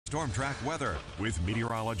Storm Track weather with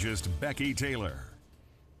meteorologist Becky Taylor.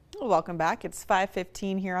 Welcome back. It's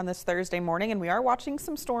 5:15 here on this Thursday morning, and we are watching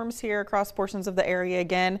some storms here across portions of the area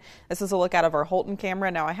again. This is a look out of our Holton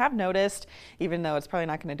camera. Now, I have noticed, even though it's probably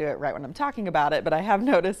not going to do it right when I'm talking about it, but I have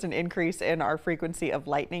noticed an increase in our frequency of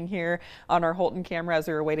lightning here on our Holton camera as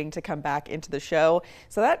we were waiting to come back into the show.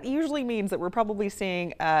 So that usually means that we're probably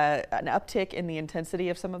seeing an uptick in the intensity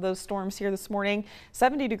of some of those storms here this morning.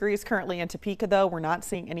 70 degrees currently in Topeka, though. We're not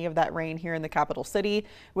seeing any of that rain here in the capital city.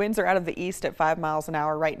 Winds are out of the east at 5 miles an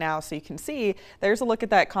hour right now. So you can see there's a look at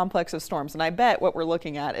that complex of storms, and I bet what we're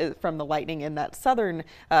looking at is from the lightning in that southern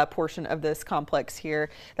portion of this complex here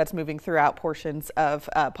that's moving throughout portions of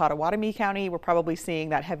Pottawatomie County. We're probably seeing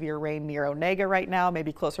that heavier rain near Onega right now,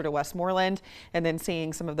 maybe closer to Westmoreland, and then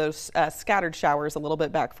seeing some of those scattered showers a little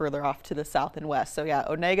bit back further off to the south and west. So yeah,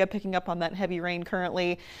 Onega picking up on that heavy rain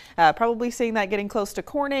currently, probably seeing that getting close to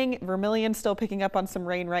Corning. Vermilion still picking up on some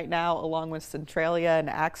rain right now, along with Centralia and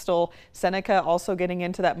Axtell. Seneca also getting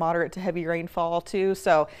into that moderate to heavy rainfall too.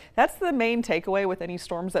 So that's the main takeaway with any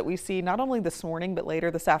storms that we see, not only this morning, but later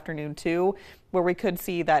this afternoon too, where we could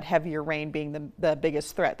see that heavier rain being the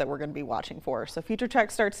biggest threat that we're going to be watching for. So future check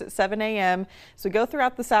starts at 7 a.m. So we go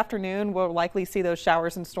throughout this afternoon, we'll likely see those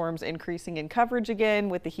showers and storms increasing in coverage again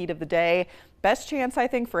with the heat of the day. Best chance, I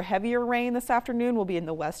think, for heavier rain this afternoon will be in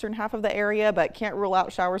the western half of the area, but can't rule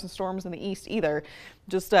out showers and storms in the east either.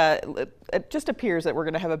 It just appears that we're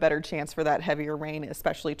going to have a better chance for that heavier rain,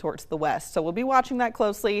 especially towards the west. So we'll be watching that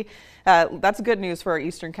closely. That's good news for our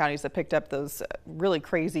eastern counties that picked up those really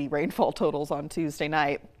crazy rainfall totals on Tuesday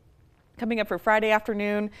night. Coming up for Friday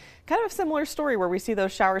afternoon, kind of a similar story where we see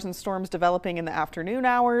those showers and storms developing in the afternoon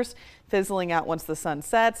hours, fizzling out once the sun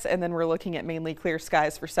sets, and then we're looking at mainly clear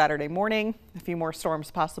skies for Saturday morning. A few more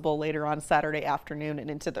storms possible later on Saturday afternoon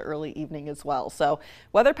and into the early evening as well. So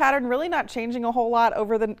weather pattern really not changing a whole lot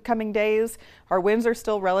over the coming days. Our winds are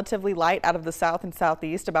still relatively light out of the south and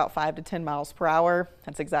southeast, about 5 to 10 miles per hour.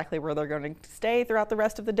 That's exactly where they're going to stay throughout the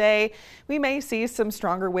rest of the day. We may see some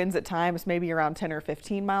stronger winds at times, maybe around 10 or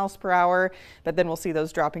 15 miles per hour, but then we'll see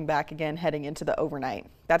those dropping back again heading into the overnight.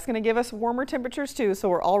 That's going to give us warmer temperatures too, so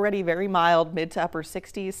we're already very mild, mid to upper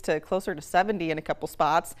 60s to closer to 70 in a couple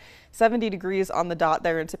spots. 70 degrees on the dot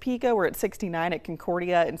there in Topeka. We're at 69 at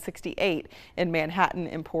Concordia and 68 in Manhattan,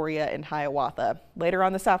 Emporia, and Hiawatha. Later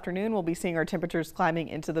on this afternoon, we'll be seeing our temperatures climbing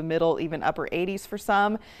into the middle, even upper 80s for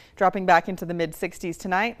some, dropping back into the mid 60s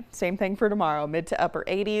tonight. Same thing for tomorrow, mid to upper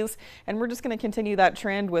 80s. And we're just going to continue that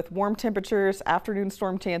trend with warm temperatures, afternoon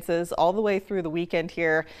storm chances all the way through the weekend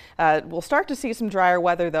here. We'll start to see some drier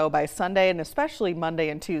weather though by Sunday and especially Monday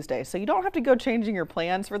and Tuesday. So you don't have to go changing your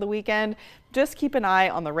plans for the weekend. Just keep an eye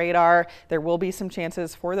on the radar. There will be some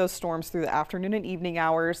chances for those storms through the afternoon and evening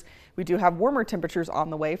hours. We do have warmer temperatures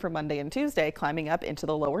on the way for Monday and Tuesday, climbing up into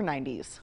the lower 90s.